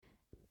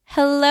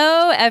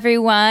Hello,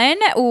 everyone.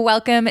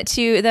 Welcome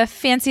to the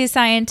Fancy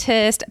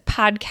Scientist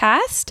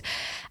podcast.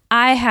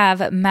 I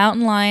have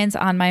mountain lions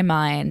on my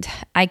mind.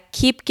 I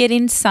keep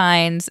getting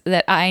signs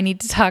that I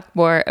need to talk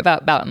more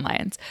about mountain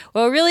lions.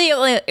 Well, really,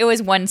 it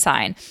was one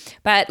sign.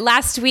 But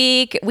last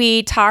week,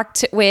 we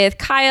talked with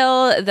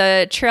Kyle,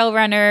 the trail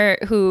runner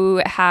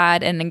who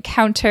had an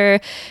encounter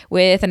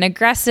with an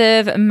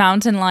aggressive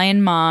mountain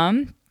lion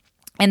mom.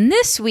 And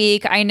this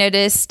week, I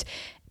noticed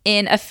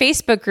in a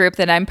Facebook group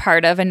that I'm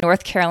part of, a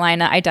North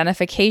Carolina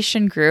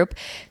identification group,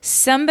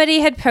 somebody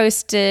had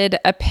posted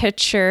a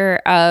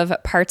picture of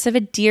parts of a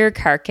deer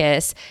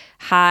carcass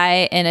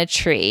high in a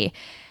tree.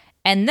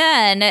 And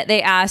then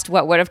they asked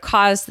what would have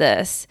caused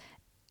this.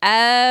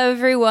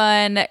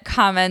 Everyone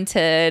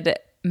commented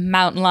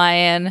mountain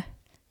lion,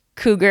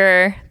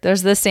 cougar,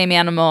 those are the same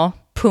animal,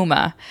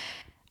 puma.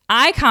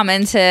 I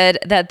commented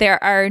that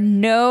there are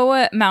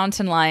no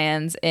mountain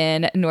lions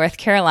in North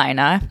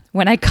Carolina.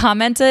 When I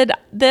commented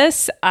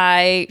this,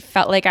 I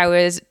felt like I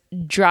was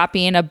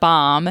dropping a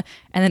bomb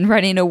and then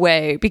running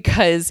away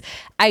because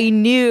I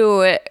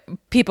knew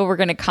people were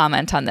going to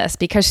comment on this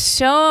because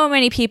so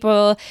many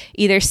people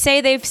either say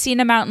they've seen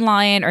a mountain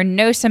lion or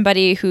know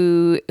somebody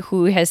who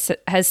has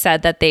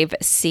said that they've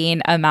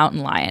seen a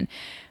mountain lion.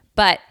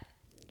 But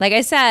like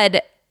I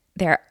said,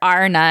 there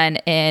are none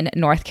in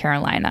North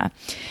Carolina.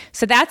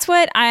 So that's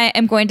what I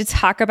am going to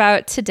talk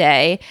about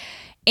today.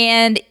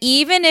 And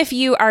even if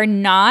you are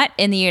not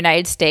in the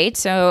United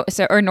States,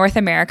 or North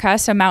America,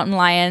 so mountain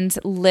lions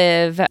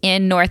live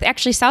in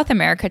South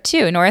America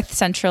too, North,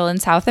 Central,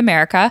 and South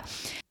America.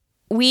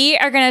 We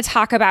are going to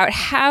talk about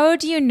how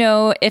do you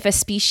know if a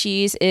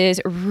species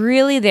is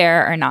really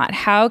there or not?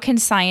 How can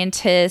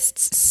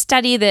scientists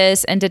study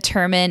this and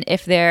determine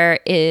if there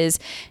is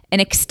an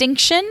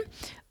extinction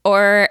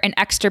or an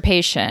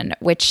extirpation,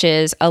 which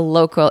is a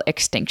local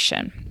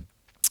extinction?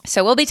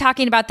 So we'll be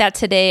talking about that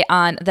today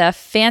on the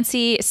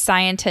Fancy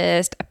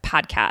Scientist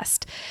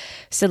podcast.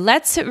 So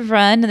let's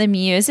run the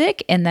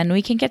music and then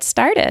we can get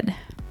started.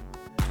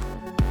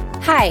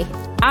 Hi,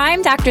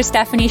 I'm Dr.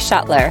 Stephanie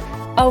Schuttler,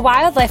 a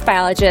wildlife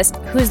biologist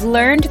who's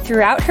learned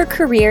throughout her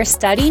career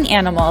studying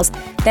animals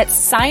that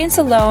science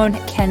alone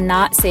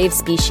cannot save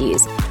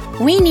species.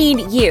 We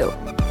need you.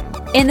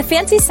 In the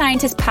Fancy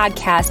Scientist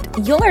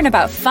podcast, you'll learn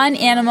about fun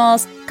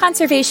animals,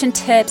 conservation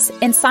tips,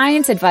 and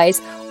science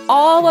advice,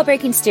 all while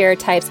breaking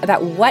stereotypes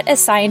about what a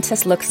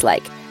scientist looks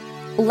like.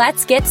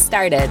 Let's get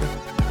started.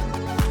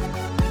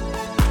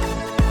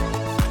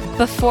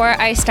 Before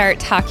I start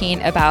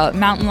talking about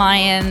mountain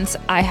lions,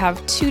 I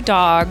have two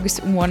dogs,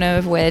 one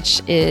of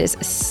which is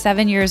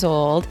 7 years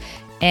old,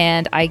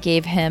 and I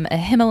gave him a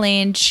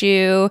Himalayan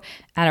chew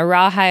and a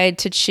rawhide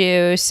to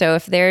chew. So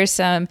if there's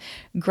some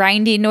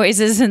grinding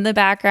noises in the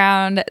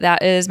background,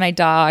 that is my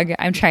dog.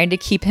 I'm trying to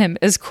keep him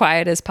as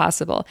quiet as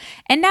possible.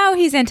 And now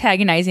he's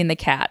antagonizing the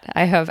cat.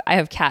 I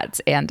have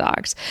cats and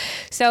dogs.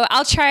 So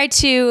I'll try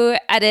to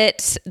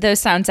edit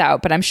those sounds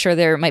out, but I'm sure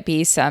there might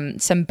be some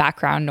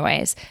background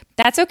noise.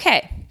 That's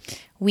okay.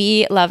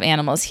 We love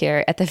animals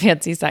here at the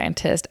Fancy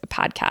Scientist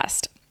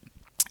podcast.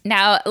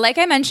 Now, like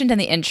I mentioned in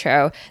the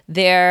intro,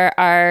 there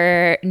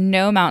are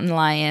no mountain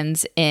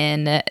lions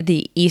in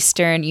the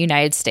eastern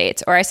United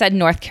States, or I said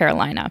North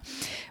Carolina,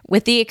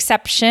 with the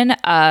exception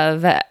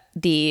of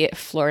the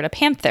Florida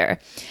panther.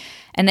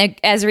 And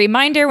as a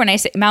reminder, when I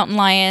say mountain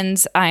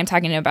lions, I'm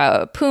talking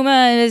about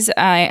pumas,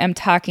 I am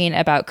talking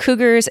about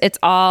cougars. It's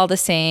all the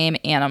same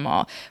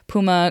animal,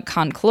 Puma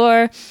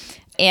concolor.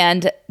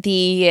 And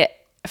the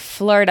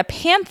Florida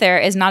panther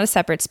is not a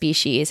separate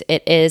species.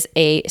 It is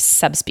a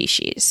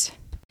subspecies.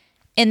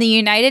 In the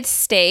United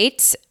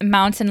States,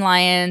 mountain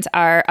lions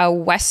are a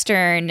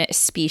western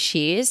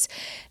species.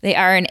 They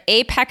are an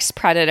apex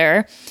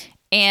predator.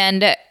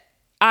 And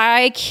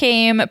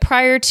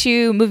prior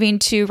to moving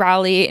to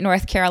Raleigh,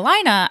 North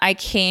Carolina, I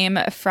came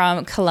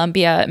from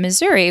Columbia,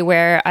 Missouri,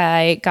 where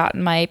I got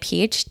my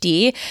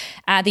PhD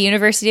at the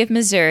University of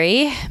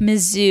Missouri,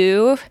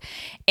 Mizzou.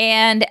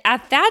 And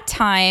at that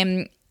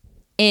time,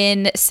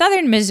 in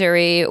southern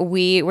Missouri,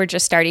 we were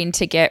just starting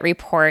to get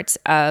reports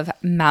of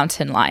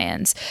mountain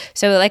lions.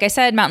 So like I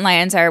said, mountain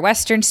lions are a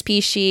western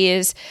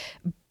species,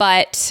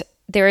 but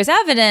there is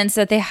evidence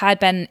that they had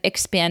been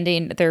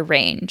expanding their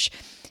range.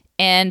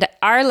 And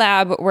our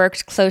lab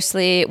worked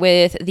closely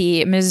with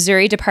the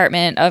Missouri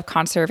Department of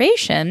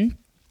Conservation,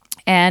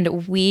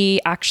 and we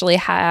actually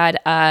had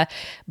a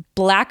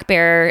black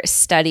bear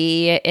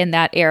study in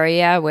that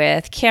area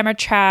with camera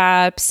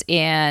traps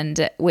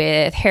and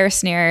with hair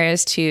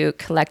snares to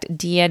collect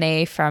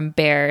DNA from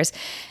bears.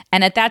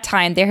 And at that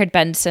time, there had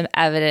been some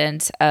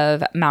evidence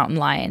of mountain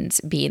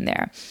lions being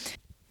there.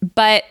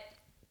 But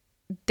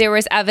there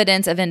was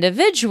evidence of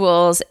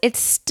individuals. It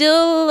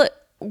still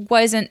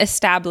wasn't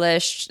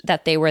established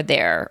that they were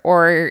there,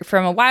 or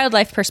from a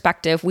wildlife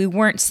perspective, we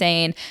weren't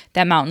saying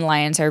that mountain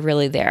lions are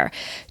really there.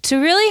 To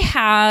really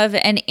have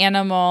an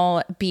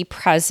animal be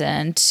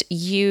present,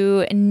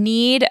 you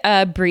need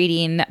a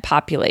breeding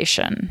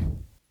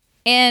population.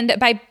 And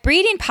by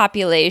breeding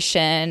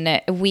population,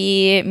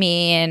 we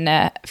mean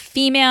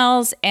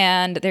females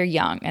and they're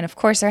young. And of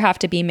course, there have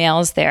to be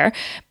males there.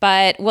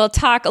 But we'll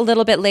talk a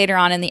little bit later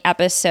on in the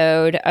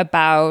episode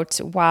about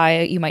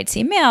why you might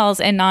see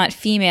males and not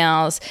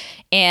females.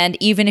 And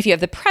even if you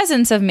have the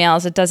presence of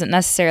males, it doesn't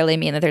necessarily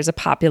mean that there's a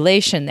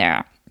population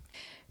there.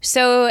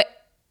 So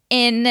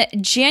in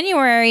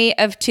January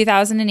of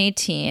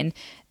 2018,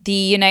 the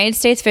United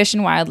States Fish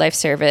and Wildlife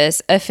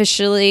Service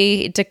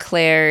officially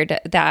declared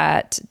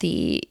that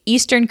the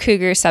eastern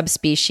cougar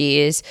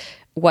subspecies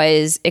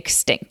was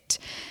extinct.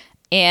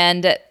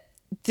 And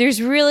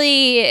there's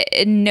really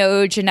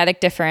no genetic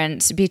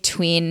difference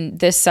between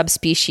this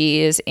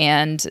subspecies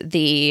and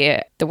the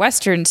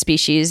western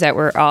species that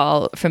we're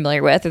all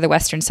familiar with, or the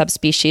western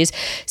subspecies.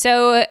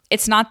 So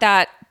it's not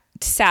that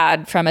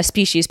sad from a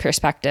species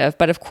perspective,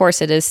 but of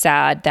course it is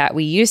sad that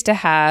we used to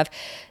have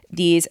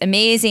these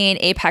amazing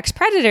apex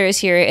predators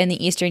here in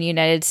the eastern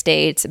United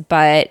States,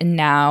 but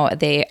now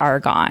they are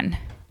gone.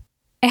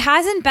 It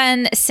hasn't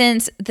been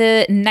since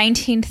the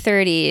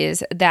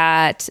 1930s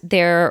that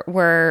there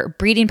were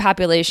breeding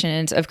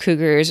populations of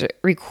cougars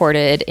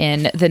recorded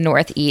in the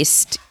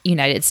Northeast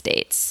United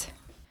States.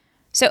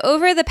 So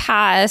over the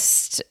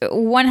past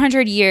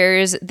 100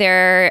 years,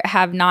 there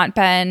have not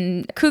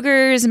been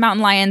cougars,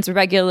 mountain lions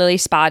regularly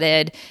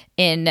spotted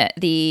in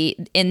the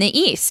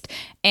East.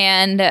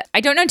 And I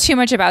don't know too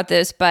much about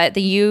this, but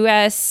the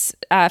U.S.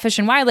 Fish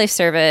and Wildlife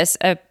Service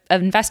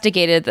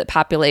investigated the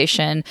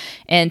population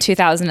in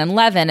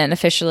 2011 and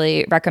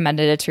officially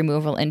recommended its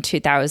removal in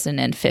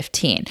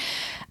 2015.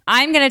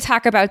 I'm going to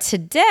talk about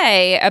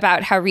today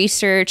about how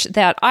research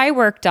that I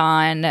worked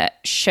on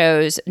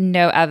shows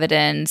no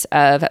evidence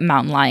of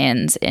mountain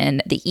lions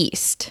in the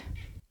East.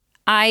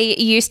 I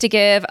used to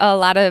give a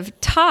lot of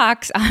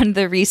talks on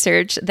the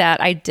research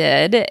that I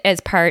did as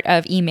part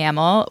of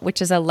eMammal,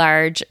 which is a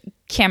large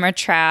camera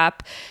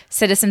trap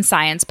citizen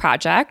science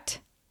project.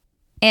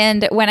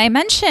 And when I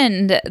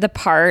mentioned the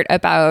part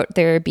about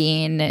there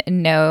being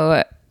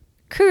no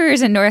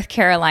cougars in North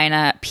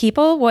Carolina,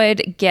 people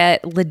would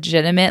get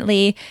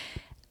legitimately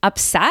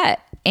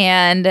upset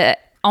and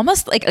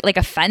almost like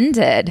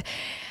offended.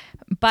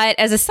 But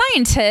as a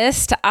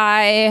scientist,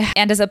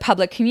 and as a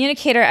public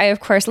communicator, I of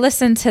course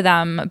listened to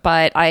them,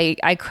 but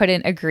I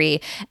couldn't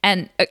agree.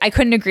 And I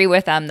couldn't agree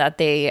with them that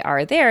they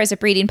are there as a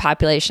breeding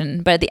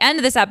population. But at the end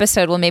of this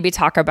episode, we'll maybe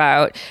talk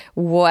about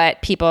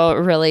what people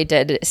really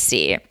did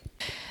see.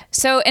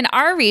 So in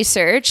our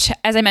research,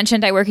 as I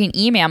mentioned, I work in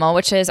eMammal,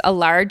 which is a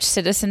large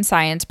citizen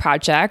science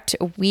project.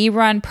 We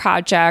run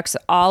projects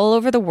all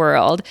over the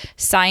world.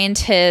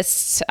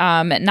 Scientists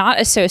not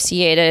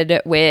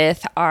associated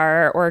with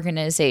our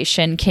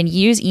organization can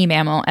use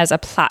eMammal as a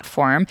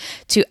platform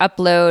to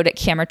upload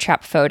camera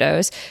trap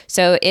photos.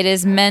 So it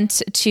is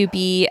meant to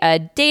be a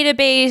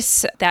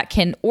database that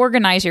can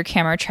organize your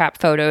camera trap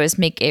photos,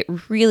 make it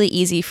really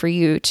easy for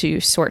you to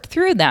sort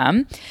through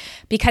them.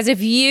 Because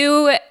if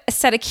you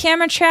set a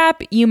camera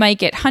trap, you might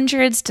get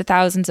hundreds to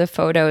thousands of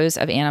photos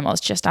of animals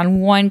just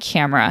on one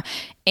camera.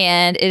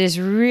 And it is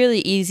really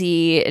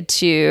easy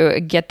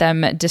to get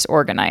them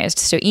disorganized.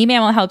 So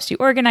eMammal helps you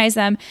organize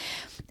them.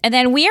 And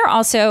then we are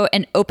also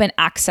an open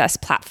access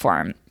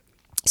platform.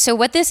 So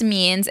what this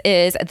means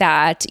is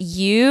that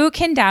you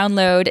can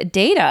download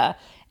data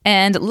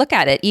and look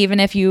at it, even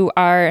if you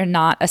are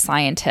not a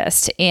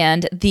scientist.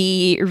 And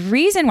the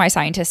reason why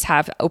scientists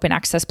have open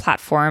access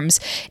platforms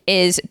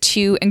is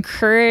to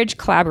encourage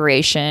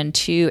collaboration,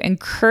 to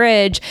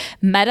encourage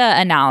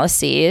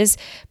meta-analyses,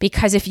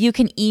 because if you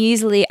can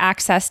easily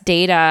access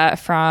data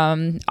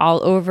from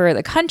all over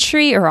the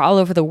country or all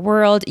over the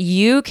world,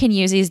 you can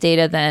use these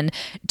data then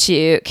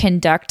to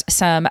conduct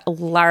some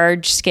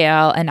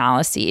large-scale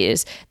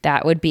analyses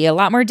that would be a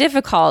lot more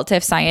difficult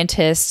if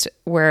scientists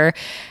were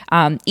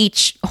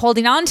each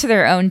holding on to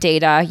their own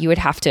data. You would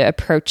have to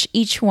approach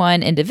each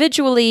one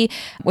individually,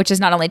 which is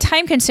not only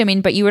time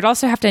consuming, but you would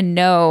also have to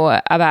know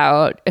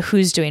about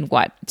who's doing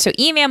what. So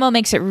eMammal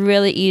makes it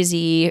really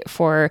easy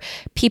for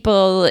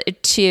people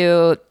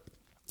to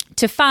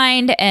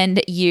find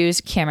and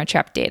use camera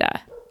trap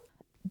data.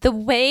 The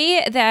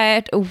way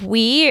that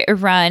we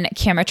run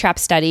camera trap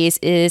studies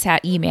is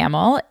at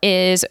eMammal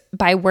is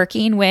by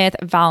working with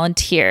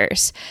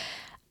volunteers.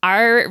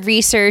 Our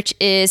research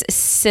is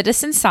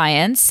citizen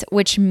science,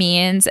 which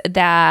means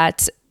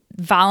that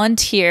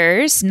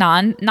volunteers,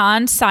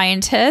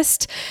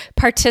 non-scientists,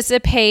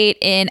 participate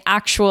in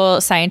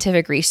actual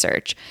scientific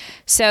research.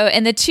 So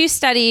in the two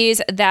studies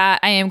that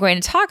I am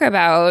going to talk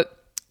about,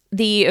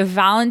 the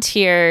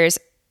volunteers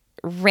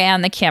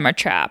ran the camera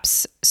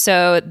traps.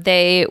 So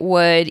they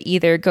would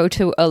either go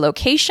to a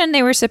location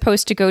they were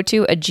supposed to go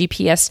to, a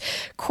GPS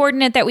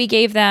coordinate that we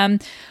gave them,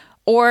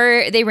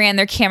 or they ran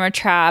their camera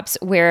traps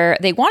where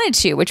they wanted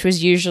to, which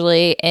was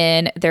usually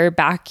in their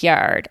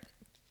backyard.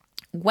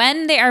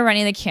 When they are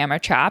running the camera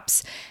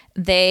traps,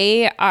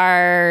 they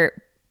are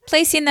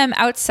placing them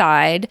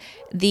outside.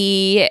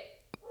 The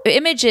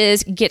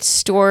images get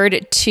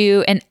stored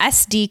to an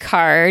SD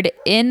card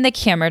in the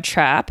camera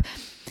trap.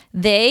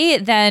 They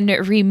then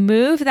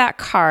remove that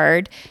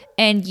card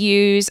and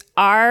use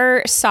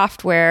our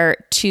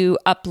software to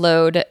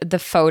upload the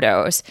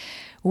photos.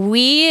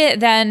 We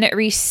then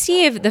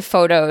receive the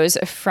photos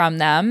from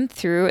them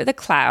through the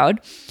cloud.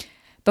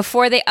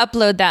 Before they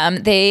upload them,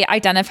 they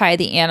identify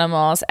the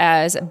animals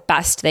as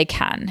best they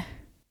can.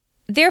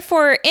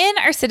 Therefore, in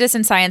our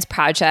citizen science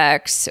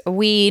projects,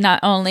 we not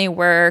only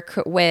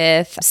work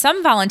with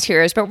some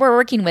volunteers, but we're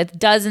working with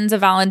dozens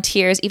of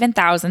volunteers, even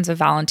thousands of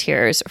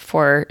volunteers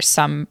for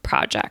some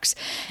projects.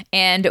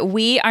 And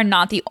we are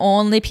not the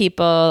only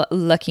people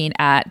looking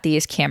at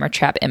these camera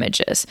trap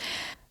images.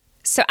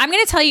 So I'm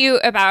going to tell you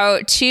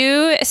about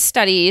 2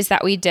 studies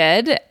that we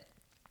did.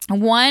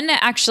 One,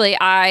 actually,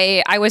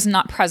 I was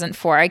not present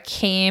for. I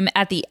came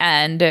at the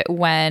end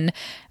when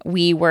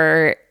we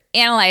were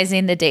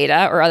analyzing the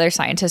data, or other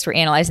scientists were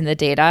analyzing the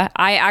data.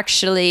 I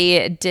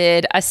actually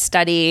did a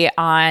study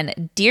on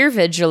deer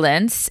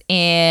vigilance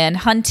in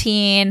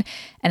hunting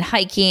and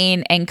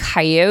hiking and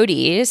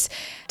coyotes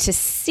to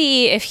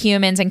see if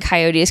humans and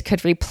coyotes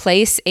could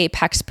replace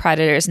apex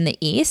predators in the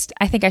East.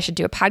 I think I should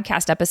do a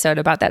podcast episode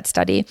about that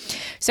study.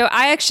 So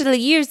I actually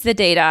used the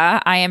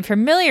data. I am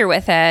familiar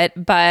with it,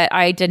 but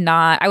I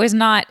was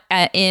not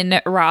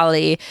in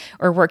Raleigh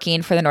or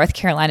working for the North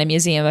Carolina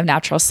Museum of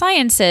Natural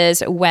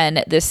Sciences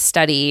when this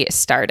study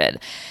started.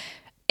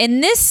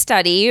 In this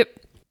study,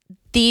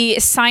 the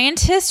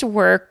scientists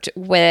worked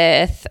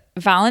with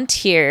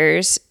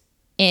volunteers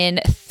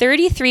in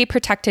 33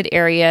 protected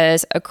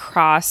areas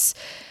across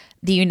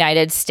the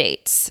United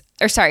States,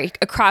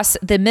 across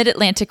the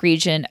Mid-Atlantic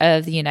region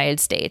of the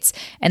United States.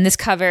 And this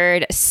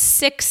covered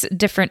 6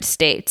 different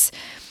states.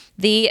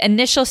 The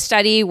initial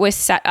study was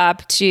set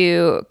up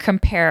to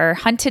compare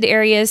hunted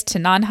areas to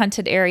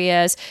non-hunted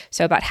areas.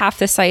 So about half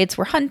the sites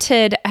were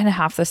hunted and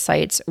half the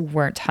sites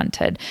weren't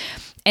hunted.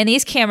 And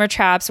these camera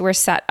traps were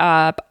set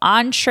up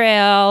on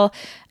trail,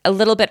 a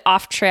little bit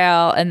off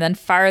trail, and then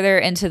farther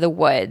into the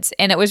woods.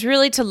 And it was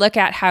really to look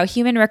at how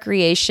human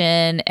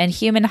recreation and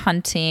human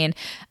hunting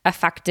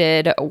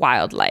affected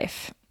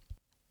wildlife.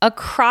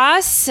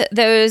 Across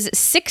those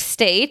 6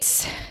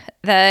 states,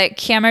 the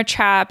camera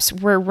traps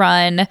were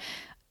run.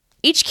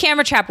 Each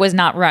camera trap was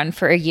not run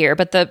for a year,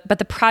 but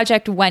the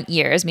project went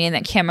years, meaning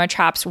that camera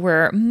traps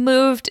were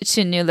moved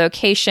to new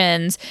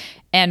locations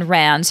and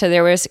ran. So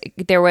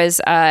there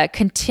was a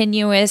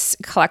continuous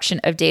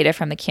collection of data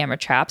from the camera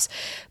traps.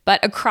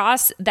 But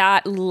across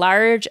that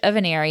large of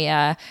an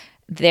area,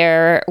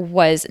 there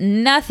was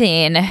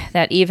nothing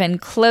that even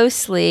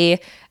closely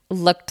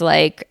looked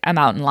like a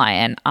mountain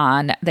lion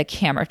on the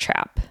camera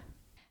trap.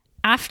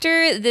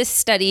 After this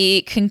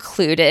study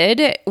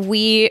concluded,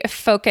 we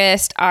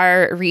focused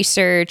our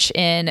research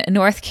in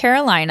North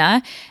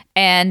Carolina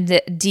and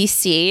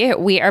DC.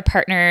 We are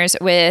partners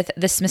with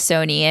the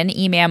Smithsonian.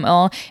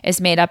 eMammal is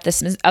made up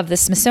of the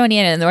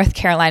Smithsonian and the North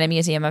Carolina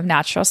Museum of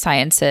Natural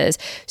Sciences.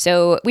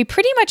 So we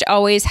pretty much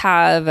always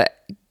have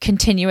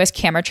continuous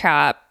camera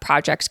trap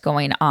projects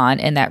going on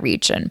in that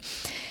region.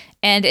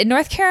 And in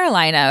North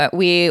Carolina,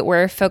 we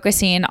were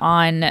focusing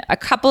on a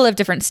couple of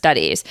different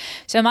studies.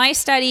 So my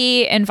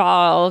study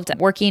involved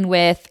working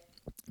with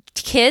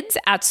kids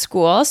at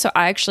school. So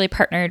I actually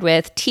partnered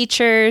with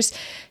teachers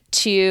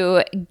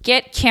to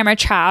get camera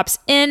traps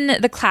in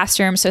the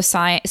classroom so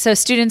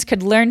students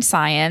could learn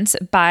science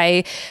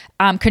by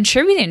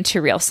contributing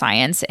to real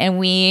science. And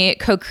we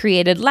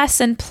co-created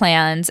lesson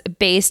plans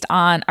based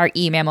on our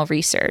eMammal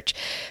research.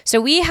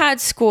 So we had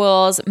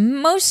schools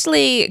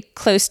mostly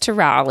close to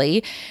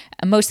Raleigh,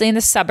 mostly in the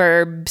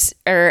suburbs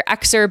or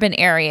exurban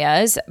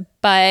areas,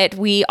 but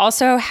we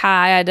also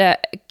had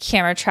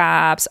camera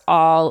traps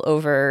all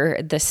over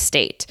the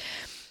state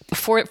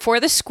for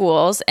the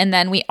schools. And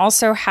then we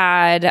also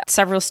had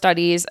several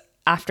studies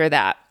after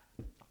that,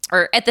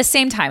 or at the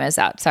same time as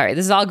that. Sorry,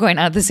 this is all going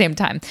on at the same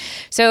time.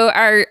 So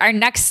our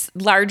next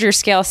larger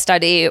scale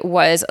study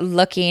was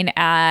looking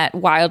at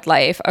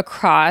wildlife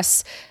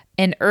across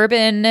an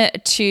urban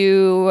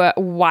to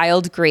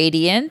wild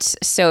gradient.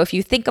 So if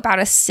you think about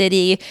a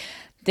city,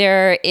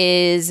 there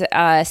is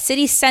a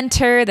city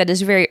center that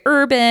is very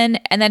urban.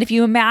 And then if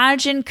you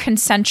imagine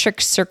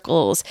concentric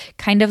circles,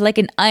 kind of like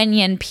an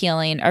onion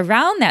peeling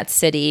around that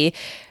city,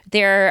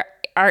 there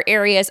are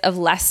areas of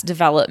less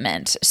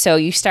development. So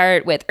you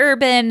start with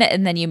urban,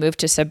 and then you move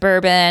to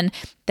suburban,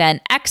 then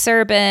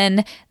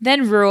exurban,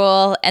 then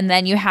rural, and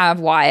then you have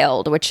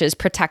wild, which is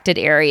protected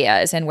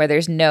areas and where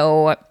there's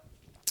no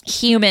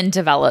human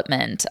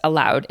development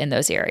allowed in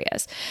those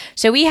areas.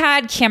 So we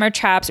had camera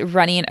traps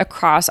running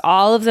across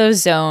all of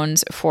those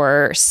zones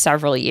for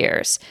several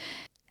years.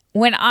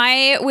 When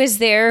I was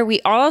there,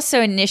 we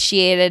also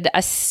initiated a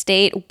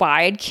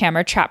statewide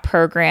camera trap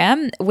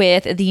program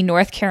with the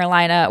North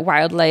Carolina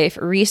Wildlife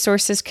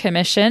Resources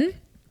Commission.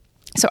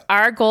 So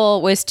our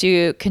goal was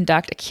to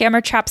conduct a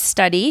camera trap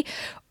study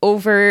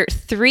over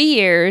 3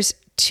 years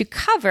to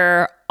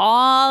cover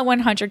all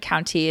 100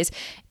 counties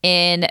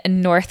in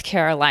North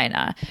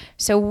Carolina.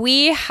 So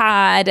we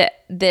had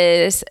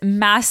this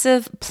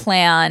massive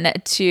plan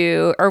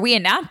we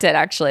enacted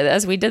actually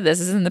this, we did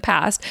this is in the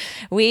past.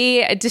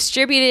 We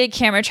distributed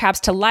camera traps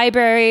to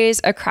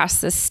libraries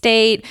across the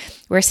state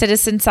where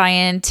citizen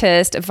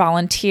scientists,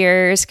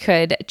 volunteers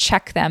could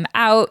check them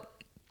out,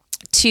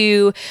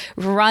 to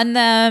run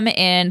them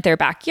in their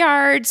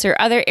backyards or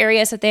other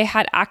areas that they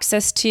had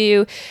access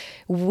to.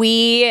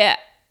 We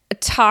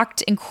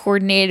talked and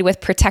coordinated with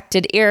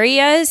protected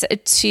areas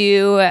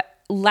to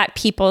let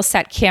people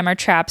set camera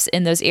traps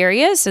in those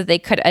areas so they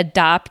could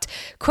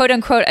quote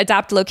unquote,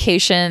 adopt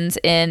locations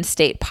in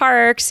state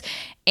parks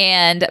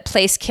and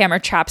place camera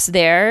traps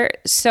there.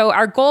 So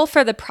our goal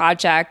for the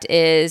project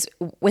is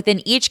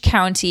within each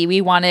county,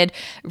 we wanted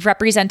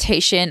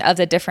representation of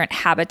the different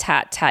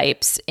habitat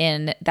types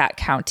in that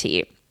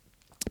county,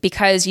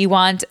 because you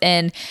want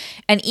an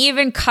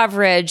even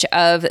coverage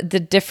of the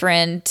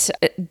different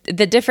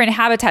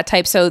habitat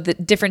types, so the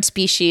different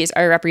species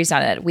are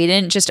represented. We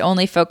didn't just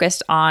only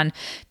focus on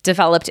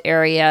developed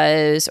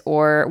areas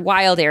or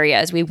wild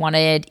areas. We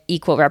wanted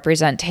equal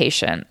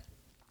representation.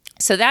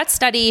 So that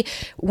study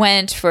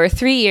went for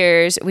 3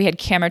 years. We had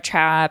camera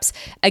traps,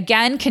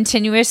 again,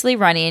 continuously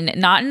running,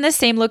 not in the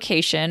same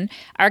location.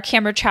 Our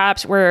camera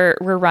traps were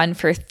run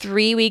for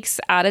 3 weeks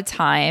at a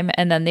time,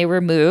 and then they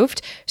were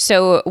moved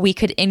so we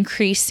could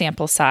increase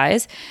sample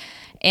size.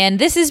 And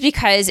this is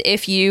because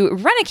if you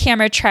run a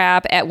camera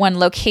trap at one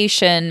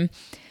location,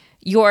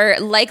 you're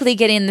likely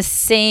getting the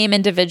same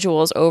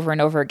individuals over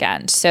and over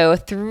again. So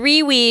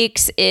 3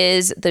 weeks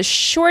is the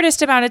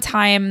shortest amount of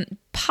time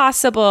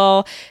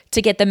possible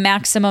to get the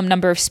maximum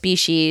number of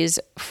species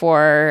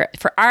for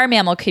our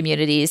mammal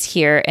communities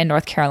here in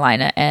North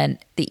Carolina and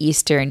the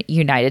eastern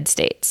United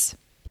States.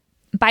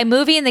 By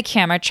moving the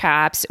camera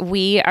traps,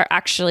 we are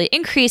actually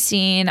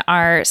increasing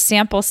our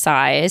sample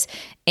size,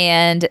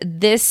 and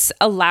this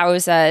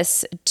allows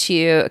us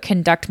to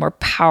conduct more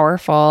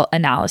powerful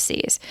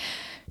analyses.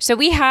 So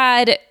we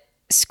had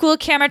school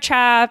camera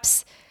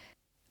traps,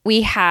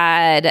 we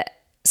had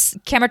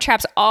camera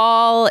traps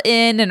all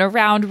in and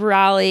around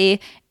Raleigh,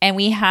 and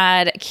we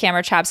had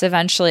camera traps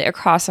eventually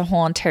across the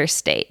whole entire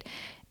state.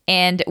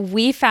 And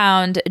we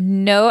found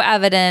no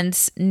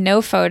evidence,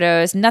 no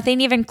photos,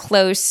 nothing even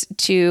close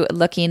to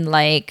looking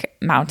like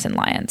mountain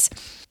lions.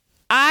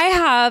 I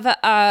have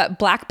a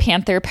Black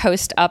Panther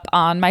post up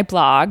on my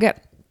blog.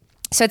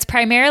 So it's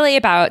primarily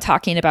about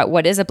talking about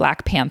what is a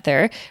Black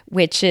Panther,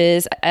 which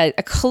is a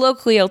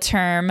colloquial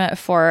term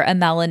for a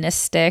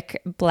melanistic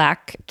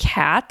black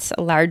cat,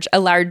 a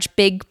large,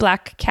 big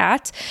black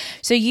cat.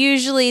 So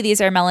usually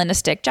these are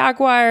melanistic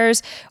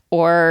jaguars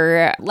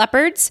or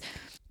leopards.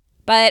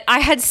 But I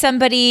had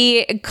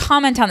somebody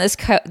comment on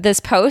this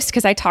post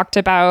because I talked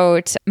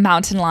about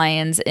mountain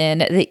lions in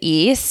the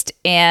East,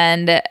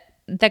 and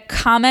the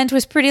comment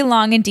was pretty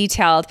long and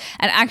detailed.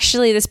 And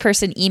actually, this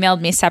person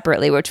emailed me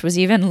separately, which was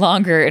even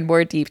longer and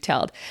more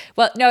detailed.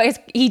 Well, no,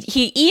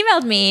 he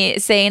emailed me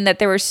saying that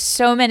there were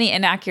so many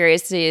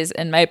inaccuracies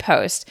in my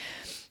post.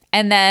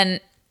 And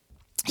then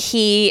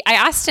I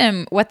asked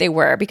him what they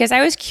were because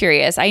I was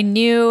curious. I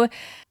knew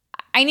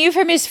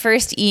from his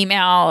first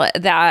email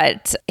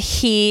that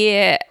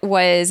he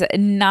was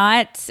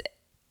not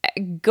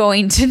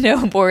going to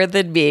know more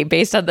than me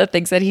based on the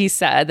things that he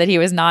said, that he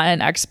was not an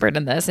expert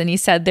in this. And he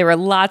said there were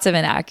lots of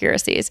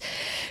inaccuracies.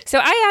 So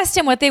I asked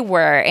him what they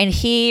were, and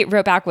he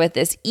wrote back with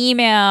this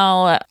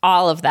email,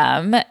 all of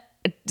them,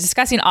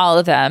 discussing all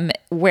of them,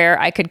 where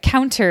I could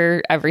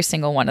counter every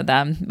single one of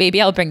them.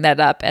 Maybe I'll bring that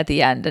up at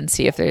the end and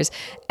see if there's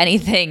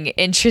anything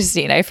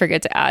interesting I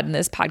forget to add in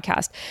this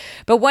podcast.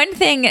 But one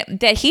thing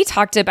that he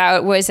talked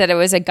about was that it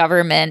was a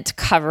government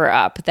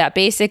cover-up, that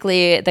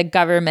basically the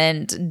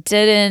government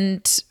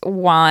didn't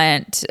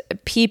want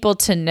people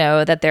to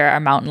know that there are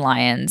mountain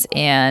lions,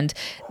 and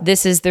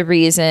this is the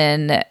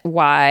reason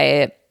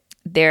why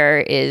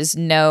there is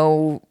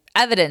no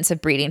evidence of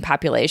breeding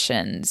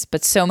populations,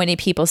 but so many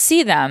people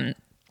see them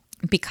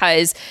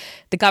because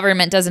the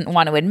government doesn't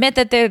want to admit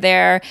that they're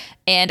there.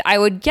 And I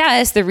would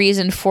guess the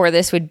reason for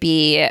this would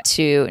be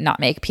to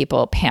not make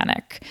people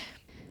panic.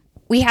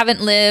 We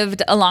haven't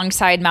lived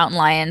alongside mountain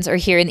lions, or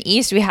here in the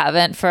East, we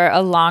haven't for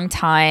a long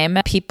time.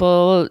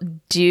 People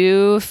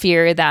do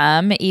fear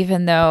them,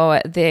 even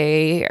though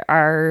they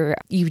are,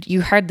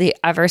 you hardly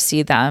ever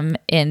see them.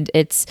 And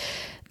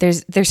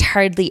there's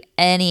hardly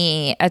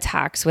any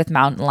attacks with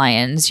mountain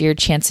lions. Your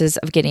chances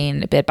of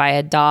getting bit by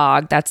a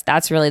dog,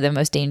 that's really the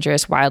most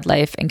dangerous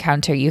wildlife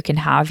encounter you can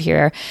have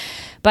here.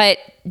 But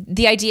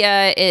the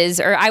idea is,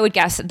 or I would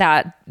guess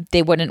that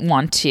they wouldn't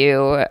want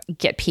to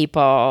get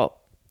people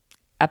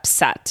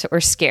upset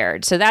or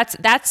scared. So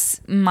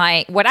that's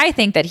what I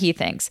think that he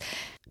thinks.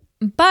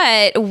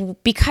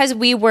 But because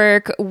we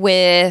work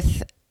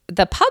with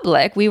the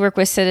public, we work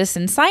with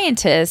citizen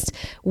scientists,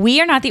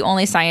 we are not the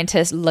only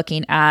scientists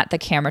looking at the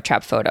camera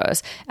trap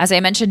photos. As I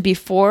mentioned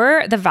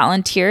before, the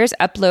volunteers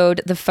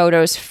upload the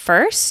photos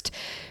first.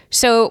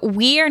 So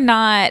we are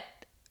not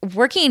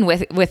working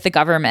with the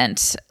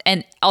government.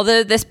 And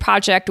although this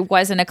project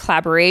wasn't a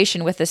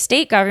collaboration with the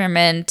state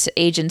government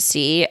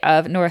agency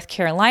of North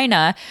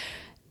Carolina,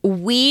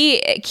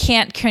 we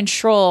can't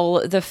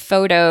control the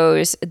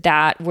photos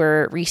that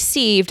were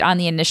received on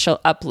the initial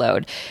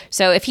upload.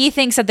 So if he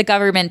thinks that the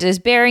government is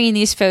burying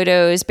these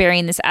photos,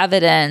 burying this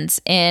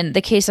evidence, in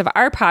the case of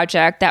our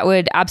project, that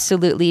would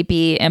absolutely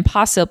be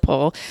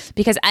impossible,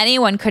 because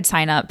anyone could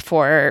sign up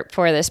for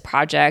this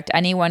project.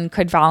 Anyone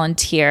could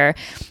volunteer.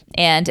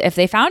 And if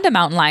they found a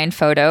mountain lion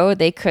photo,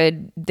 they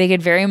could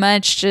very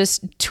much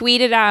just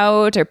tweet it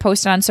out or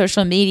post it on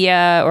social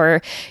media,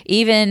 or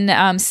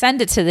even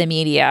send it to the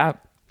media.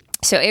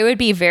 So it would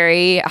be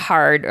very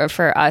hard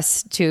for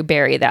us to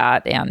bury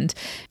that. And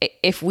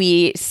if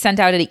we sent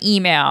out an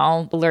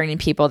email alerting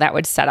people, that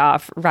would set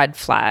off red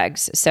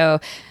flags.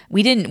 So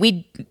we didn't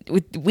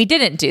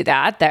do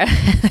that.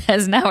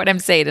 That's not what I'm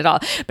saying at all.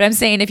 But I'm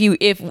saying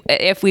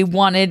if we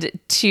wanted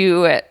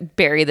to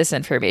bury this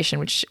information,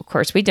 which of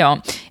course we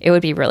don't, it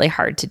would be really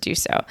hard to do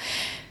so.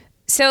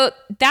 So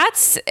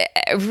that's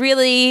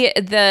really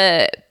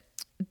the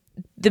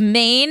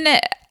main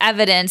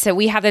evidence that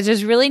we have, that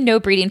there's really no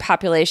breeding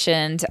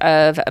populations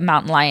of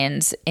mountain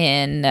lions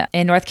in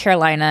North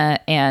Carolina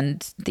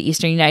and the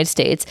eastern United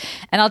States.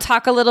 And I'll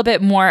talk a little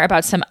bit more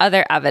about some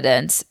other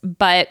evidence,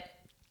 but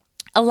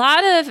a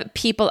lot of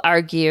people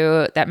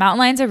argue that mountain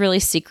lions are really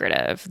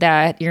secretive,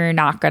 that you're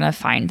not going to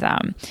find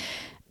them.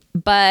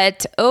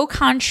 But au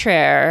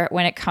contraire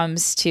when it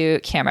comes to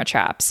camera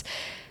traps.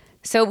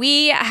 So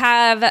we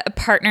have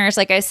partners,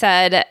 like I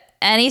said.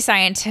 Any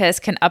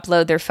scientist can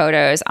upload their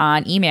photos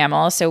on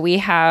eMammal. So we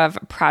have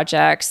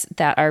projects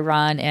that are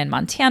run in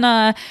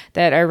Montana,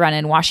 that are run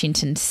in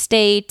Washington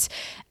State.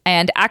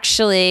 And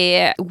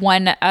actually,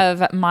 one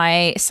of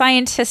my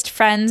scientist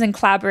friends and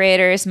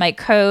collaborators, Mike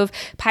Cove,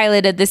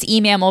 piloted this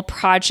eMammal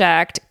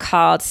project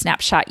called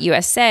Snapshot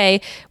USA,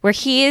 where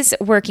he is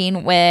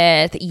working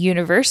with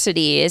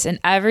universities in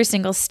every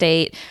single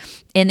state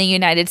in the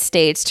United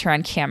States to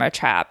run camera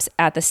traps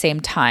at the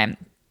same time.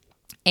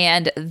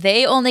 And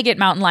they only get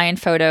mountain lion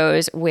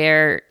photos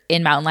where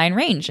in mountain lion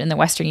range in the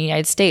western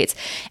United States.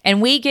 And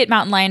we get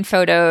mountain lion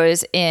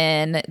photos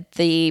in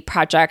the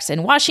projects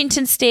in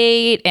Washington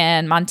State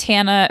and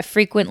Montana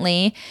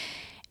frequently.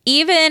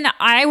 Even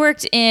I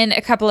worked in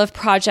a couple of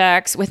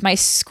projects with my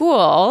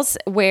schools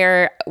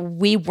where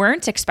we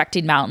weren't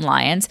expecting mountain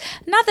lions.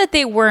 Not that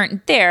they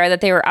weren't there,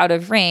 that they were out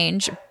of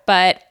range,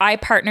 but I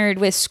partnered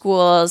with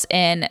schools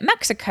in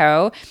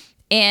Mexico,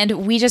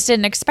 and we just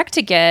didn't expect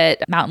to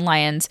get mountain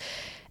lions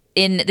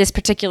in this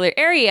particular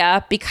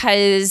area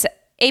because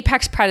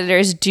apex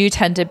predators do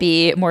tend to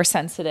be more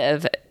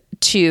sensitive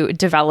to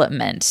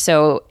development.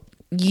 So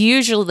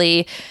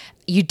usually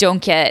you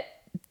don't get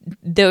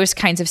those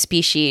kinds of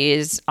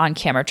species on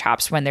camera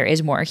traps when there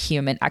is more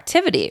human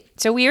activity.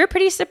 So we were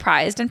pretty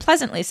surprised and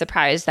pleasantly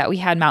surprised that we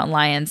had mountain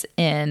lions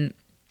in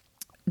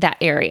that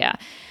area.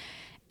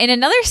 In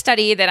another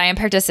study that I am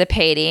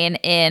participating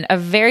in, a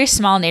very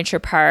small nature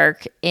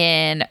park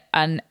in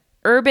an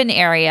urban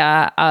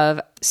area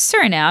of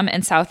Suriname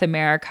in South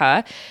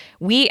America,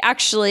 we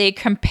actually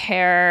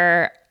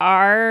compare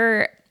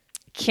our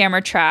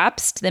camera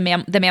traps, the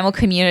mammal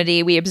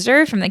community we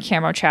observed from the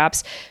camera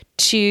traps,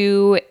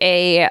 to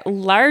a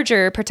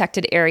larger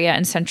protected area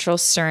in central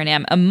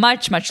Suriname, a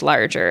much, much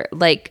larger.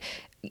 Like,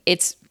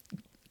 it's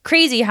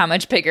crazy how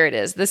much bigger it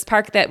is. This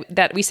park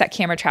that we set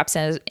camera traps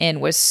in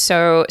was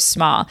so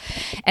small.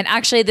 And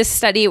actually, this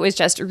study was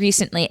just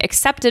recently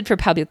accepted for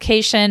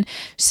publication.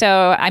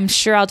 So I'm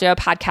sure I'll do a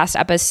podcast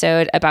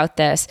episode about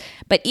this.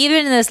 But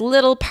even in this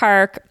little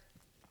park,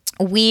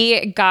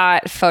 we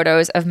got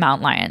photos of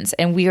mountain lions,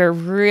 and we were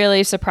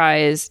really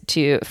surprised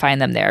to find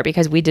them there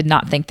because we did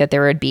not think that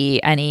there would be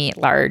any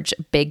large,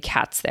 big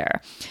cats there.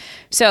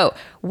 So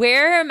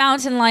where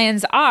mountain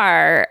lions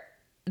are,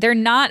 they're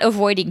not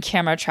avoiding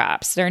camera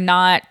traps. They're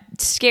not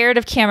scared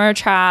of camera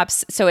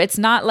traps. So it's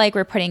not like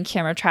we're putting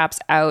camera traps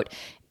out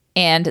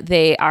and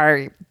they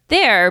are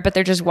there, but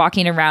they're just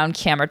walking around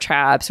camera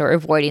traps or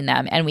avoiding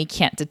them, and we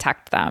can't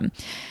detect them.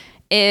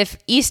 If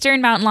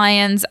eastern mountain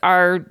lions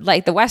are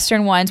like the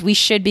western ones, we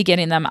should be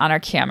getting them on our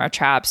camera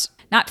traps.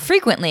 Not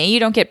frequently. You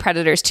don't get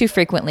predators too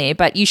frequently,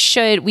 but we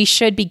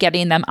should be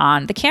getting them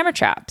on the camera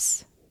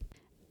traps.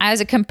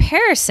 As a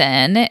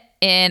comparison,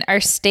 in our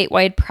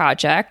statewide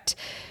project,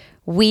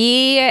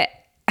 we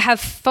have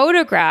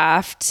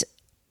photographed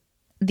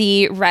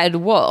the red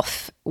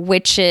wolf,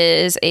 which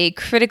is a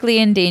critically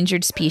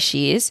endangered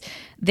species.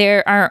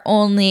 There are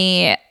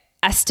only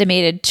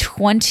estimated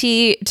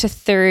 20 to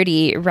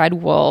 30 red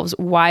wolves,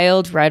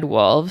 wild red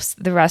wolves.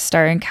 The rest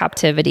are in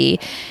captivity.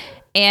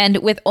 And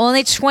with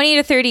only 20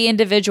 to 30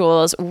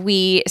 individuals,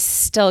 we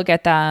still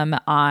get them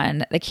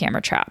on the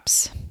camera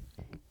traps.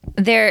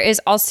 There is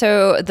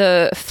also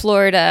the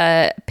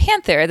Florida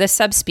panther, the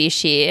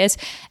subspecies,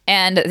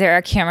 and there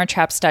are camera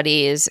trap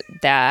studies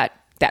that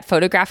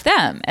photograph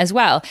them as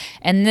well.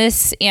 And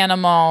this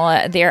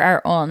animal, there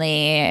are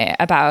only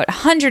about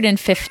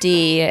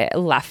 150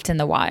 left in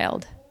the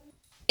wild.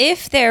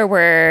 If there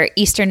were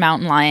eastern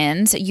mountain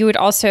lions, you would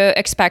also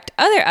expect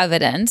other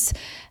evidence,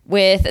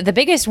 with the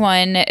biggest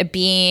one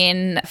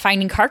being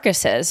finding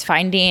carcasses,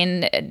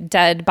 finding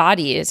dead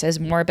bodies,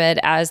 as morbid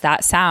as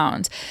that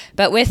sounds.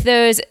 But with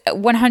those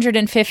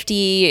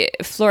 150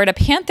 Florida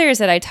panthers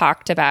that I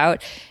talked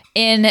about,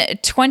 in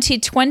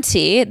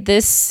 2020,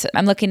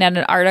 I'm looking at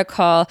an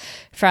article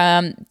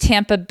from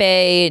Tampa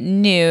Bay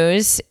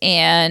News,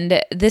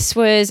 and this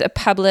was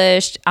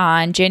published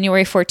on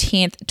January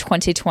 14th,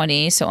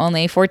 2020, so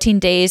only 14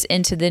 days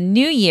into the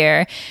new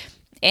year.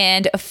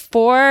 And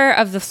 4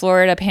 of the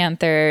Florida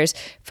panthers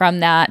from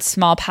that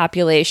small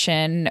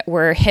population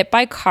were hit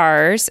by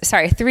cars.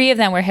 3 of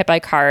them were hit by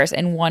cars,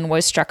 and 1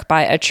 was struck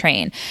by a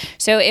train.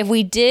 So if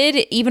we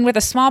did, even with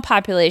a small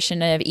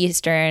population of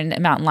eastern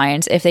mountain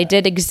lions, if they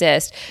did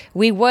exist,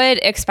 we would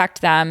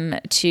expect them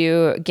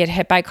to get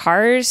hit by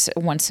cars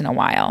once in a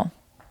while.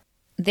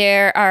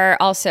 There are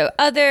also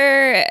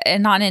other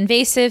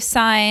non-invasive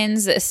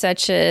signs,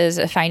 such as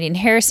finding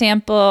hair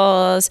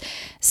samples,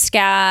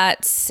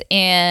 scats,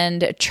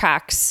 and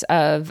tracks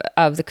of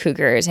the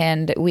cougars.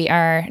 And we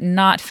are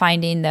not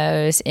finding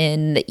those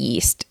in the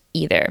east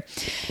either.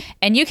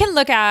 And you can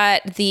look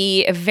at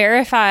the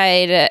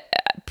verified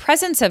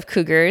presence of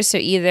cougars, so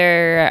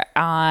either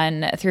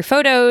through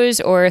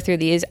photos or through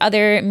these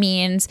other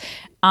means,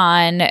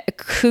 on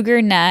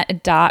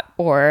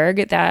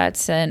cougarnet.org.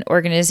 That's an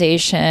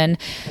organization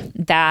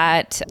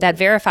that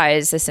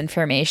verifies this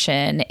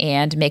information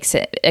and makes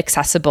it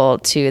accessible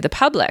to the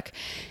public.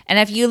 And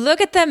if you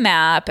look at the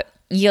map,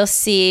 you'll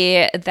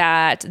see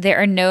that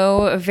there are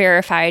no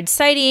verified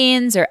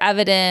sightings or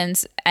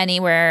evidence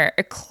anywhere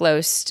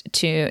close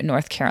to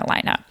North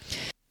Carolina.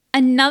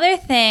 Another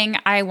thing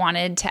I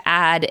wanted to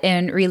add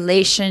in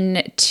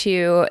relation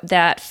to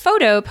that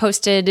photo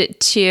posted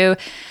to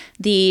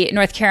the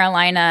North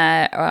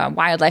Carolina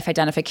Wildlife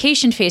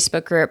Identification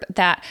Facebook group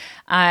that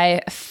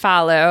I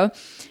follow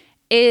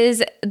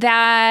is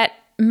that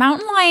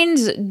mountain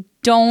lions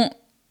don't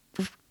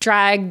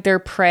drag their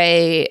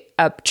prey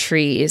up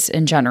trees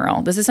in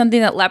general. This is something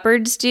that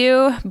leopards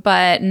do,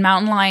 but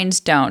mountain lions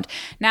don't.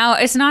 Now,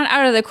 it's not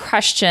out of the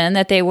question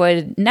that they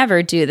would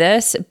never do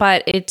this,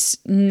 but it's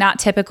not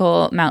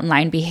typical mountain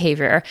lion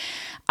behavior.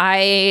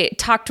 I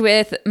talked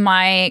with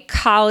my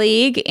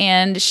colleague,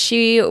 and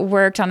she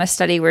worked on a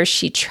study where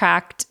she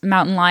tracked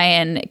mountain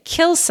lion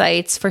kill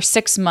sites for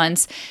 6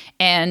 months,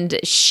 and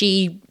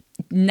she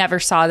never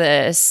saw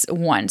this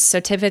once.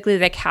 So typically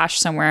they cache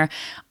somewhere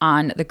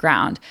on the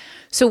ground.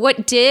 So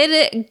what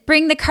did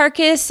bring the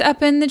carcass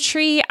up in the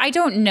tree? I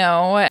don't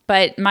know,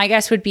 but my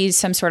guess would be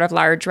some sort of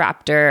large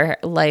raptor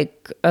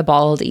like a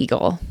bald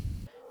eagle.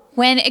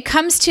 When it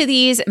comes to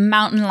these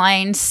mountain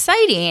lion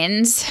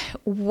sightings,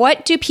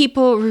 what do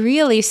people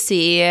really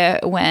see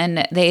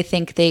when they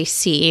think they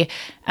see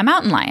a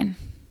mountain lion?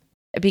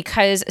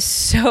 Because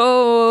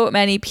so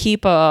many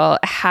people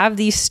have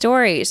these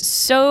stories,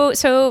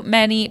 so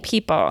many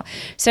people.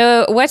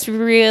 So what's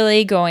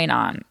really going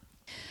on?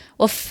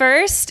 Well,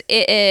 first,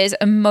 it is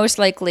most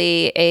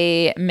likely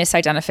a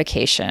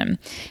misidentification.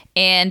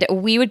 And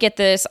we would get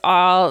this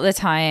all the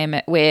time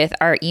with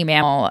our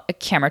email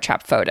camera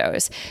trap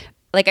photos.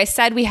 Like I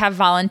said, we have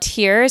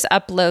volunteers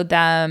upload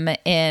them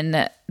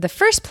in the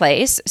first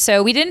place.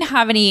 So we didn't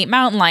have any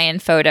mountain lion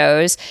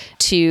photos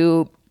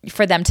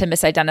for them to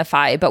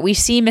misidentify, but we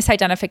see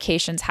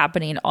misidentifications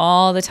happening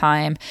all the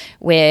time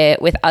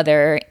with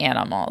other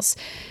animals.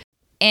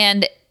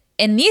 And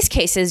in these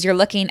cases, you're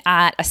looking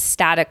at a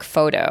static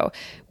photo,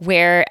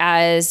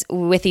 whereas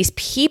with these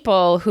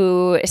people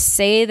who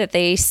say that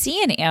they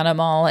see an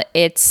animal,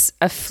 it's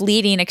a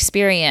fleeting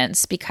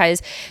experience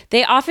because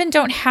they often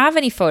don't have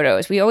any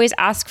photos. We always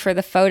ask for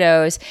the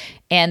photos,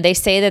 and they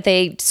say that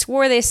they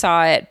swore they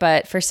saw it,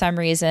 but for some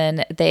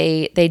reason,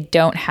 they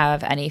don't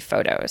have any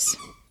photos.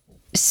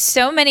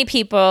 So many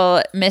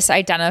people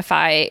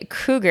misidentify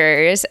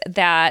cougars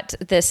that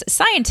this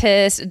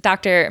scientist,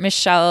 Dr.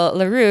 Michelle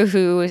Leroux,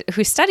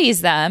 who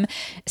studies them,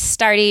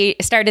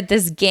 started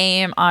this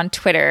game on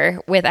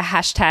Twitter with a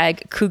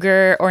hashtag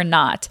cougar or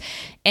not.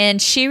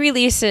 And she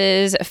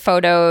releases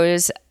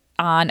photos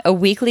on a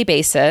weekly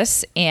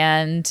basis,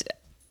 and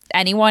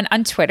anyone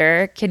on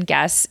Twitter can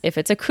guess if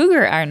it's a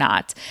cougar or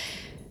not.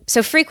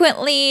 So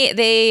frequently,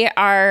 they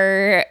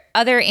are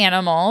other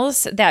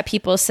animals that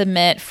people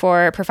submit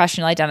for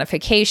professional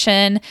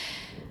identification: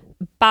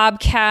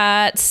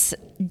 bobcats,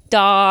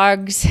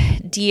 dogs,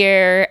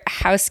 deer,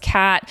 house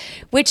cat,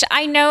 which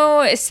I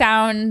know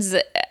sounds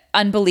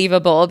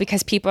unbelievable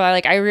because people are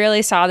like, I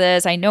really saw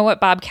this. I know what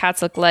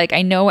bobcats look like.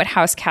 I know what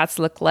house cats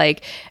look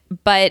like.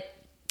 But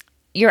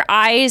your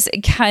eyes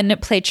can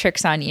play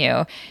tricks on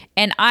you.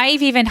 And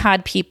I've even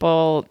had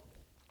people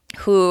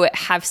who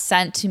have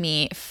sent to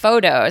me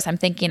photos. I'm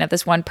thinking of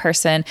this one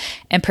person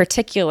in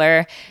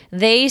particular.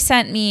 They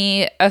sent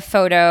me a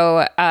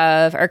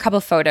couple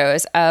of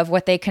photos of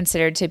what they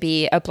considered to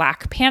be a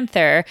black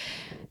panther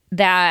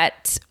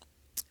that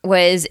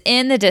was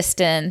in the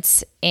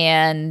distance,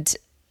 and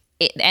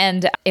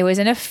it was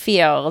in a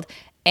field,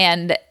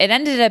 And it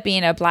ended up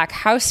being a black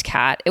house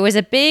cat. It was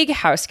a big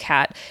house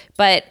cat,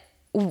 but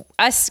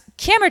us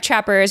camera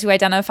trappers who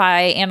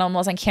identify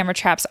animals on camera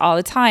traps all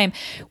the time,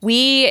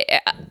 we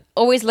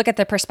always look at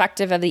the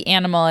perspective of the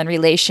animal in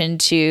relation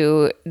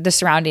to the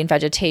surrounding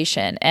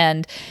vegetation.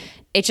 And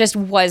it just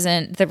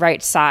wasn't the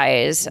right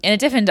size, in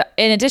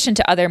addition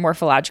to other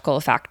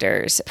morphological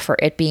factors for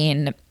it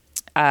being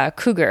a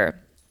cougar.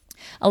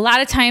 A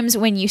lot of times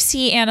when you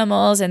see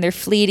animals and they're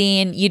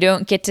fleeting, you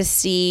don't get to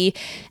see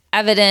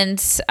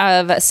evidence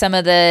of some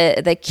of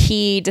the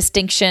key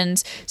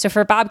distinctions. So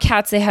for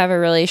bobcats, they have a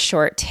really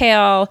short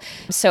tail.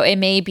 So it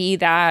may be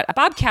that a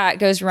bobcat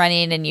goes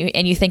running and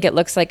you think it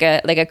looks like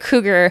a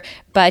cougar,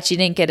 but you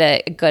didn't get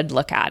a good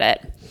look at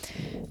it.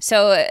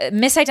 So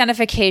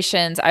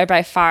misidentifications are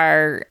by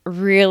far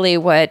really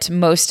what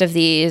most of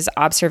these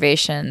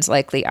observations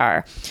likely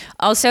are.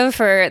 Also,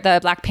 for the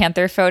Black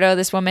Panther photo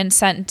this woman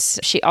sent,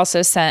 she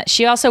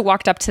also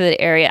walked up to the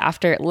area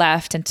after it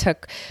left and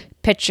took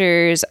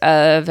pictures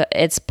of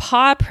its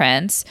paw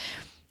prints.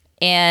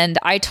 And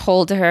I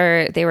told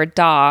her they were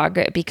dog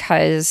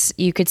because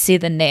you could see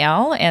the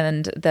nail,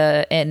 and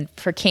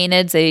for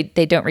canids,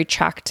 they don't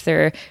retract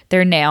their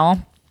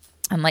nail,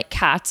 unlike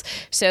cats.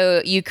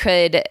 So you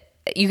could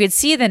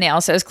see the nail,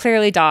 so it was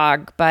clearly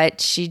dog,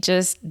 but she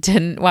just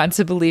didn't want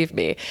to believe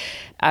me.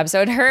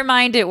 So in her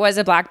mind, it was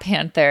a Black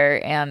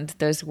Panther, and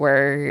those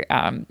were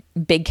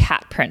big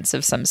cat prints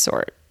of some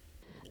sort.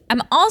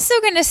 I'm also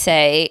going to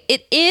say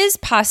it is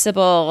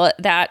possible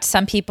that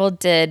some people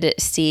did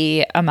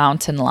see a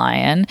mountain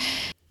lion.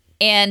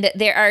 And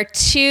there are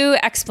two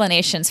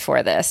explanations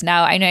for this.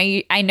 Now, I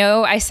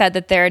know I said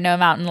that there are no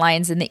mountain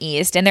lions in the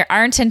East, and there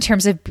aren't in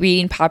terms of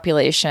breeding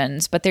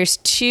populations, but there's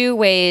two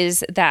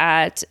ways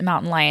that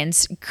mountain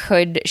lions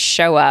could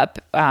show up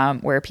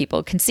where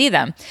people can see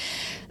them.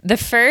 The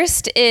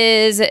first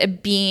is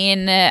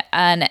being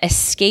an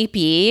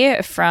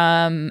escapee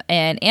from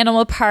an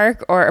animal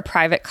park or a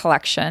private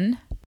collection.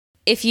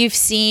 If you've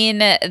seen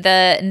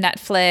the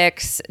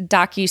Netflix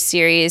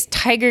docuseries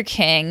Tiger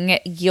King,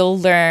 you'll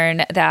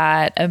learn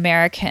that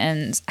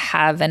Americans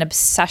have an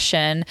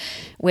obsession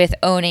with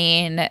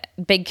owning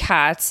big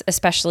cats,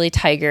 especially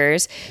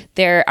tigers.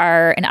 There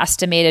are an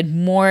estimated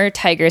more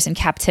tigers in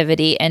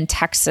captivity in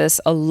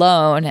Texas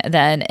alone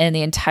than in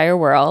the entire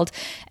world.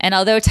 And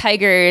although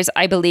tigers,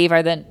 I believe,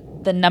 are the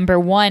number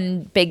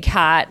one big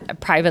cat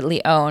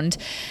privately owned,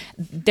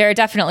 there are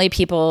definitely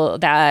people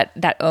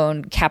that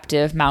own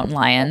captive mountain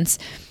lions.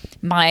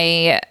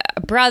 My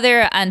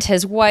brother and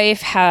his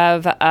wife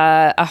have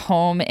a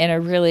home in a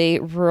really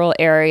rural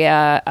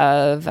area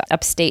of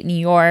upstate New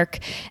York,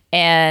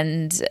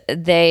 and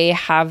they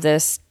have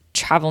this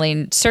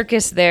traveling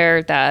circus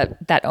there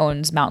that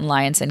owns mountain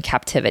lions in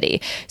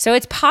captivity. So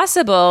it's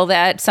possible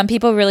that some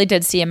people really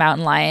did see a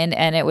mountain lion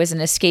and it was an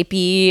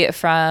escapee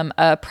from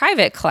a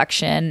private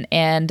collection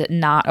and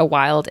not a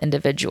wild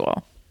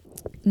individual.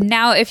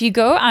 Now, if you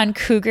go on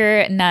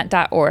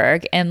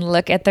cougarnet.org and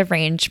look at the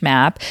range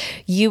map,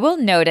 you will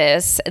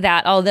notice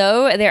that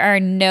although there are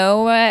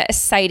no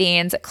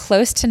sightings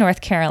close to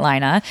North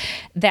Carolina,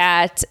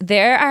 that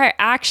there are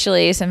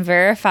actually some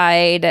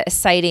verified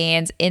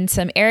sightings in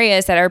some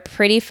areas that are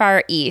pretty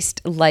far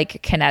east,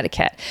 like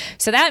Connecticut.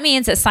 So that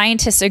means that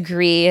scientists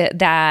agree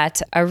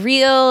that a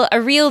real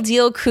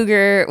deal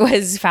cougar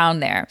was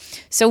found there.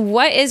 So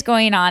what is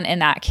going on in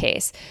that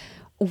case?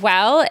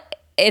 Well,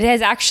 it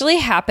has actually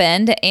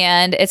happened,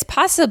 and it's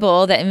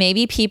possible that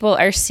maybe people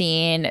are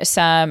seeing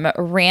some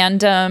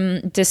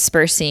random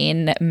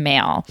dispersing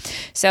male.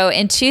 So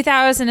in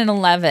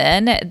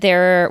 2011,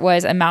 there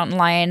was a mountain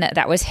lion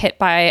that was hit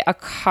by a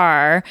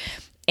car,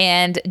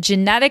 and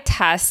genetic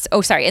tests,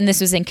 and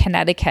this was in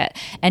Connecticut,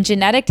 and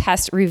genetic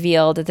tests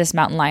revealed that this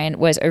mountain lion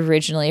was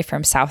originally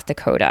from South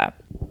Dakota.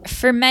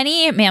 For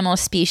many mammal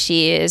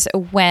species,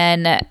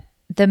 when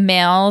the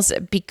males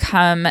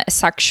become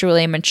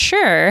sexually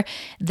mature,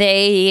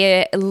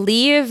 they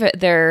leave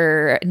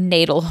their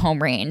natal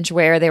home range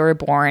where they were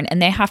born,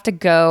 and they have to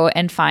go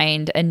and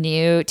find a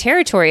new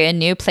territory, a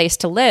new place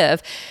to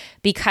live,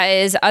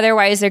 because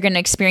otherwise they're going to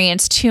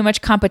experience too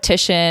much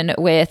competition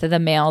with the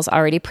males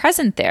already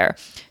present there.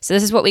 So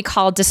this is what we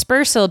call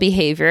dispersal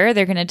behavior.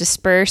 They're going to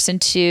disperse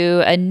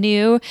into a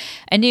new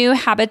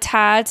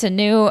habitat, a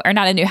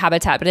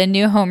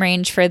new home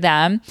range for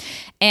them.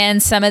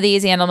 And some of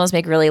these animals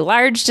make really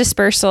large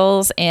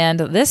dispersals, and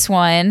this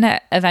one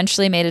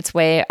eventually made its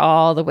way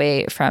all the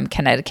way from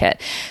Connecticut.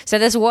 So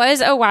this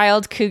was a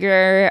wild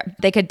cougar.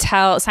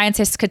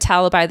 Scientists could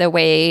tell by the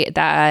way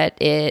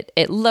that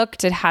it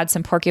looked. It had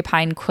some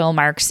porcupine quill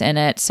marks in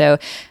it. So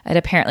it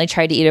apparently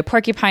tried to eat a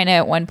porcupine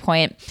at one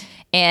point.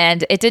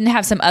 And it didn't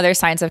have some other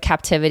signs of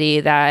captivity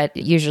that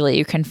usually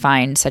you can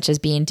find, such as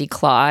being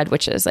declawed,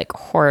 which is like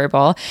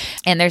horrible,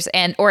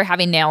 or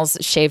having nails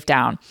shaved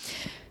down.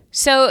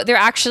 So there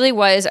actually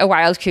was a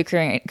wild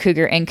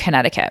cougar in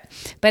Connecticut.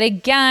 But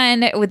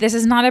again, this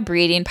is not a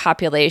breeding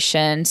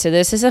population. So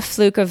this is a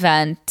fluke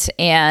event.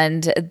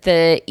 And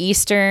the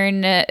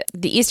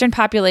eastern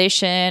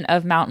population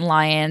of mountain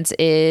lions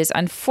is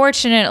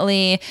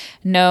unfortunately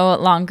no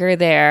longer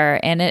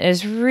there. And it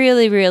is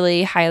really,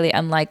 really highly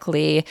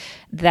unlikely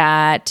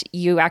that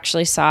you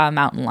actually saw a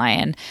mountain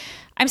lion.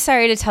 I'm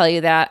sorry to tell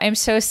you that. I'm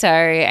so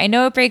sorry. I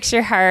know it breaks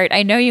your heart.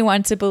 I know you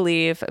want to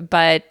believe,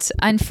 but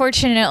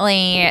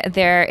unfortunately,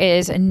 there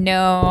is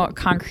no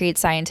concrete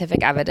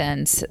scientific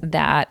evidence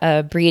that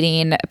a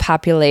breeding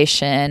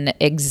population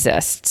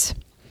exists.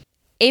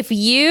 If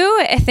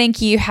you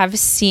think you have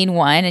seen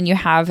one and you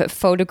have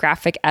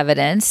photographic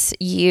evidence,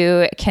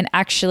 you can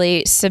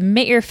actually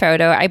submit your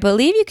photo. I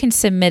believe you can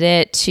submit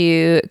it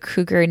to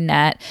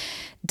cougarnet.org.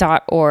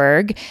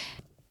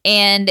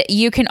 And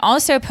you can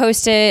also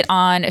post it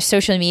on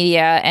social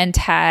media and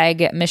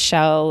tag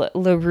Michelle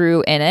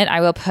LaRue in it.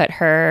 I will put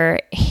her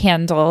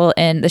handle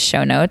in the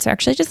show notes.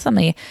 Actually, just let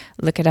me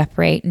look it up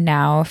right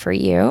now for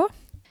you.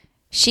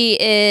 She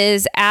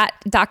is at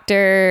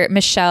Dr.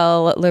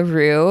 Michelle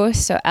LaRue,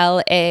 so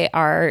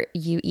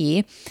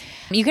LARUE.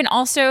 You can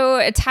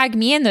also tag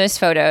me in those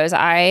photos.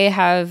 I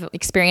have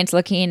experience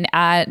looking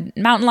at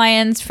mountain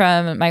lions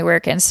from my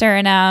work in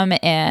Suriname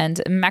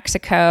and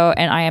Mexico,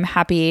 and I am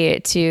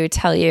happy to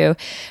tell you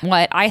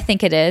what I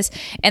think it is.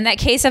 In that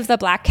case of the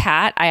black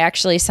cat, I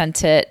actually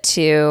sent it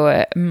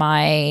to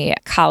my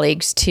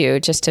colleagues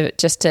too, just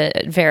to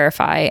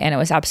verify, and it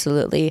was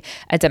absolutely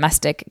a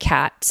domestic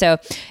cat. So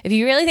if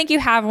you really think you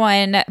have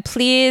one,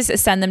 please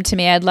send them to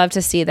me. I'd love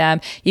to see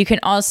them. You can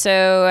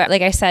also,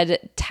 like I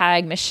said,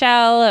 tag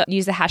Michelle,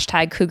 use the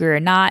hashtag Cougar or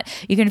Not.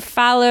 You can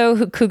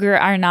follow Cougar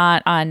or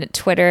Not on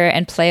Twitter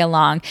and play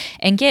along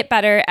and get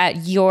better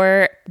at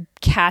your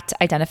cat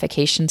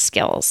identification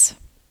skills.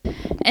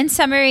 In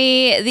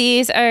summary,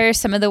 these are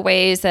some of the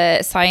ways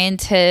that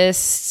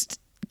scientists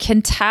can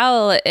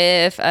tell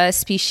if a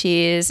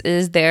species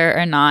is there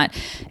or not,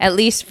 at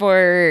least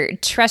for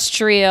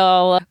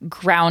terrestrial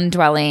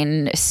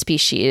ground-dwelling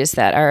species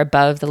that are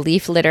above the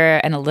leaf litter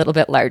and a little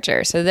bit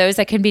larger. So those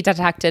that can be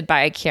detected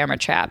by camera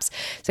traps.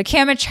 So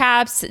camera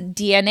traps,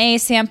 DNA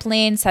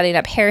sampling, setting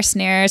up hair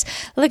snares,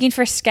 looking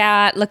for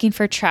scat, looking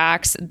for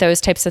tracks, those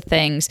types of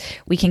things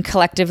we can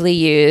collectively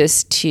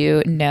use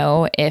to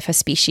know if a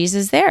species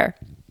is there.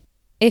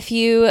 If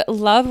you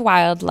love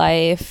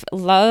wildlife,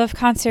 love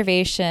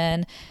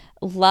conservation,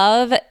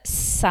 love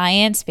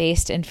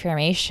science-based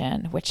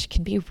information, which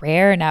can be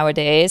rare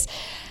nowadays,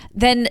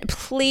 then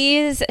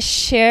please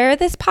share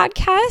this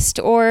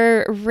podcast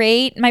or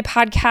rate my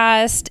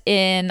podcast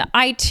in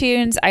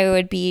iTunes. I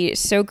would be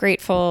so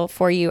grateful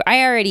for you.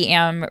 I already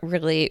am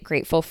really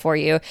grateful for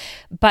you,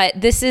 but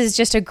this is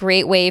just a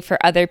great way for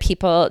other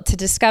people to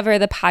discover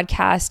the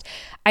podcast.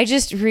 I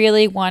just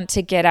really want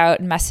to get out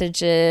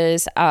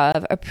messages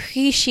of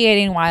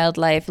appreciating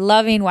wildlife,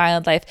 loving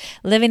wildlife,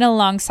 living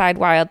alongside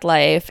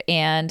wildlife,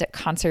 and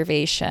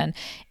conservation.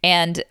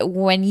 And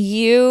when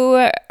you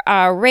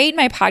rate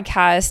my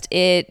podcast,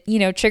 it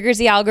triggers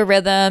the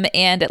algorithm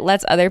and it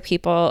lets other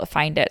people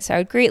find it. So I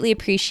would greatly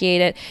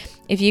appreciate it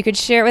if you could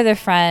share it with a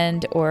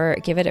friend or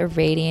give it a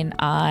rating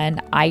on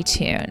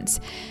iTunes.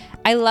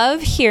 I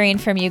love hearing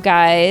from you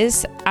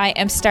guys. I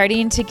am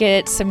starting to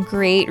get some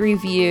great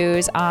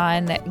reviews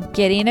on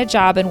getting a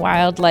job in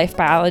wildlife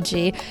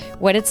biology,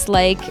 what it's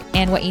like,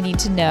 and what you need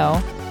to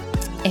know.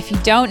 If you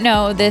don't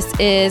know, this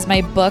is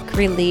my book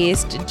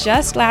released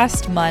just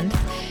last month.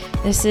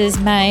 This is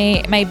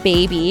my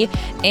baby,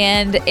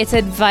 and it's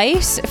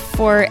advice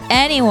for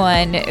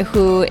anyone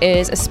who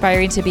is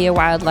aspiring to be a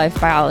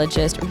wildlife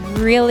biologist,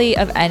 really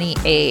of any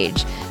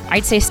age.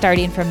 I'd say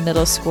starting from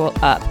middle school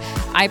up.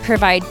 I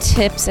provide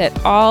tips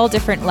at all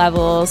different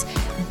levels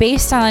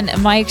based on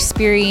my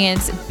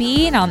experience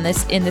being in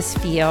this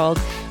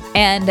field.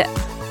 And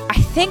I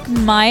think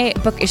my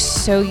book is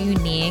so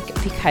unique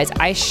because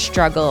I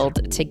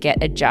struggled to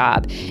get a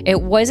job.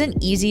 It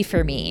wasn't easy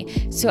for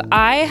me. So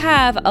I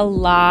have a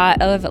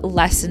lot of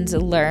lessons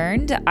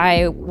learned.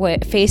 I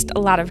faced a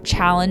lot of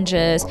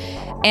challenges.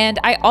 And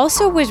I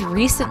also was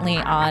recently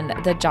on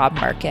the job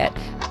market.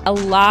 A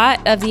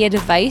lot of the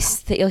advice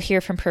that you'll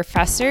hear from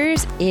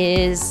professors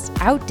is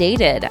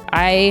outdated.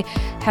 I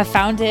have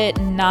found it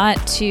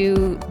not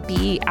to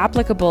be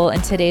applicable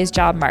in today's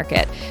job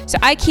market. So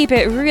I keep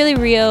it really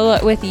real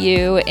with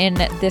you in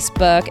this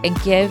book and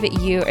give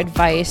you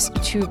advice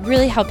to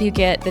really help you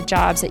get the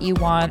jobs that you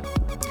want.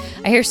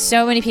 I hear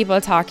so many people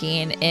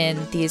talking in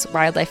these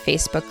wildlife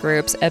Facebook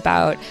groups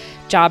about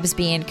jobs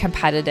being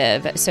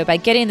competitive. So by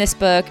getting this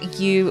book,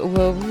 you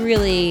will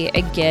really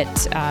get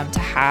to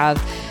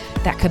have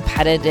that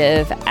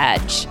competitive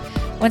edge.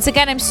 Once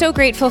again, I'm so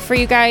grateful for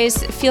you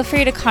guys. Feel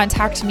free to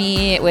contact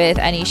me with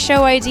any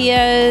show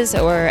ideas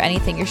or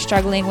anything you're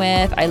struggling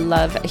with. I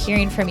love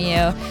hearing from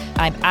you.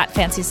 I'm at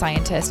Fancy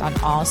Scientist on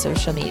all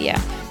social media.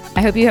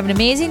 I hope you have an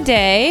amazing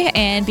day,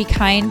 and be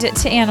kind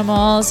to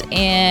animals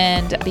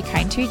and be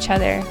kind to each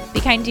other.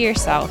 Be kind to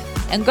yourself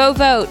and go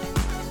vote.